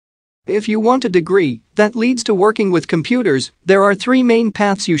If you want a degree that leads to working with computers, there are three main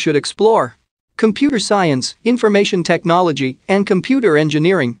paths you should explore: computer science, information technology, and computer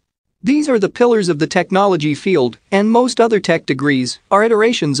engineering. These are the pillars of the technology field, and most other tech degrees are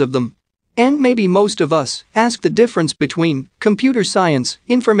iterations of them. And maybe most of us ask the difference between computer science,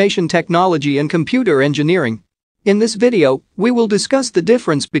 information technology, and computer engineering. In this video, we will discuss the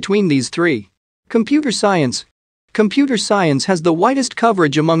difference between these three. Computer science. Computer science has the widest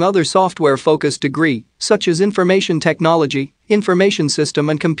coverage among other software-focused degrees, such as information technology, information system,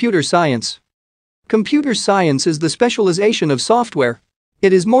 and computer science. Computer science is the specialization of software.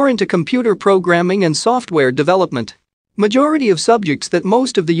 It is more into computer programming and software development. Majority of subjects that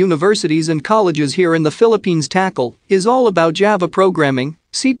most of the universities and colleges here in the Philippines tackle is all about Java programming,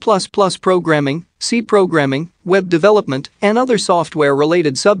 C++ programming, C programming, web development, and other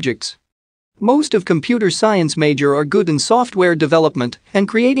software-related subjects. Most of computer science major are good in software development and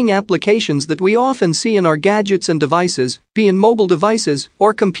creating applications that we often see in our gadgets and devices, be in mobile devices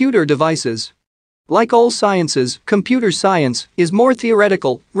or computer devices. Like all sciences, computer science is more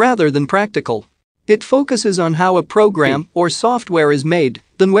theoretical rather than practical. It focuses on how a program or software is made,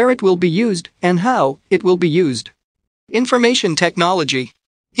 than where it will be used and how it will be used. Information technology.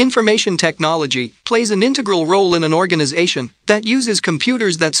 Information technology plays an integral role in an organization that uses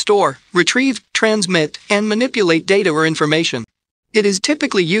computers that store, retrieve, transmit, and manipulate data or information. It is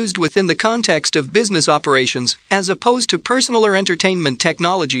typically used within the context of business operations as opposed to personal or entertainment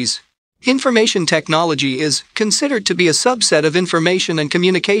technologies. Information technology is considered to be a subset of information and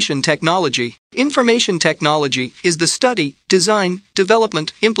communication technology. Information technology is the study, design,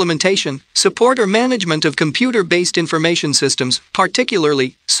 development, implementation, support or management of computer-based information systems,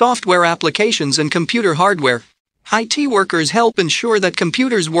 particularly software applications and computer hardware. IT workers help ensure that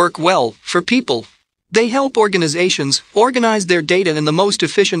computers work well for people. They help organizations organize their data in the most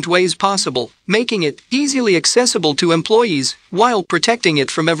efficient ways possible, making it easily accessible to employees while protecting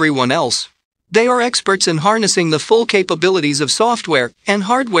it from everyone else. They are experts in harnessing the full capabilities of software and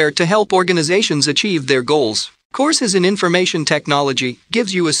hardware to help organizations achieve their goals. Courses in information technology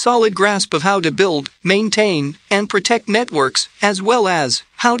gives you a solid grasp of how to build, maintain, and protect networks, as well as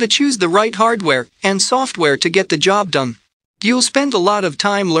how to choose the right hardware and software to get the job done. You'll spend a lot of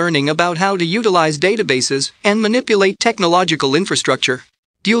time learning about how to utilize databases and manipulate technological infrastructure.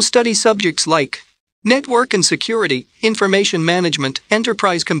 You'll study subjects like network and security, information management,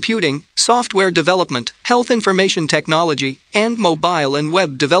 enterprise computing, software development, health information technology, and mobile and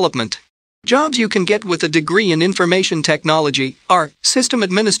web development. Jobs you can get with a degree in information technology are system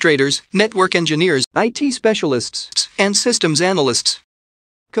administrators, network engineers, IT specialists, and systems analysts.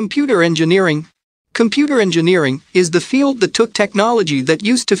 Computer engineering. Computer engineering is the field that took technology that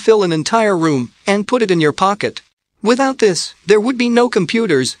used to fill an entire room and put it in your pocket. Without this, there would be no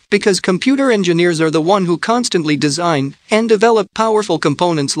computers, because computer engineers are the one who constantly design and develop powerful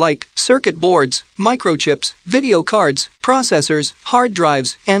components like circuit boards, microchips, video cards, processors, hard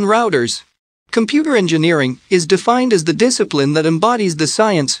drives, and routers. Computer engineering is defined as the discipline that embodies the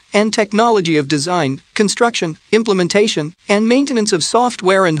science and technology of design, construction, implementation, and maintenance of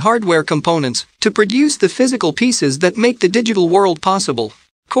software and hardware components to produce the physical pieces that make the digital world possible.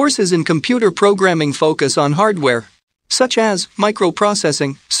 Courses in computer programming focus on hardware, such as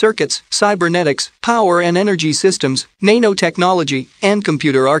microprocessing, circuits, cybernetics, power and energy systems, nanotechnology, and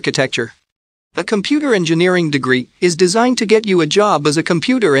computer architecture. A computer engineering degree is designed to get you a job as a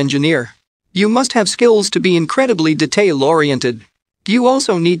computer engineer. You must have skills to be incredibly detail-oriented. You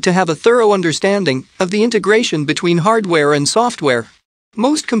also need to have a thorough understanding of the integration between hardware and software.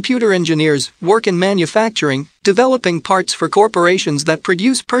 Most computer engineers work in manufacturing, developing parts for corporations that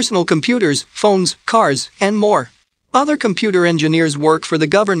produce personal computers, phones, cars, and more. Other computer engineers work for the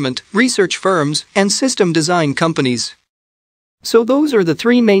government, research firms, and system design companies. So those are the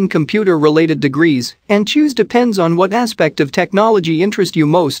three main computer-related degrees, and choose depends on what aspect of technology interests you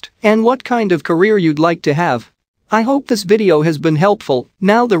most and what kind of career you'd like to have. I hope this video has been helpful.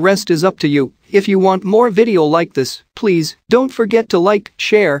 Now the rest is up to you. If you want more video like this, please don't forget to like,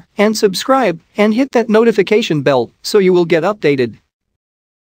 share, and subscribe, and hit that notification bell so you will get updated.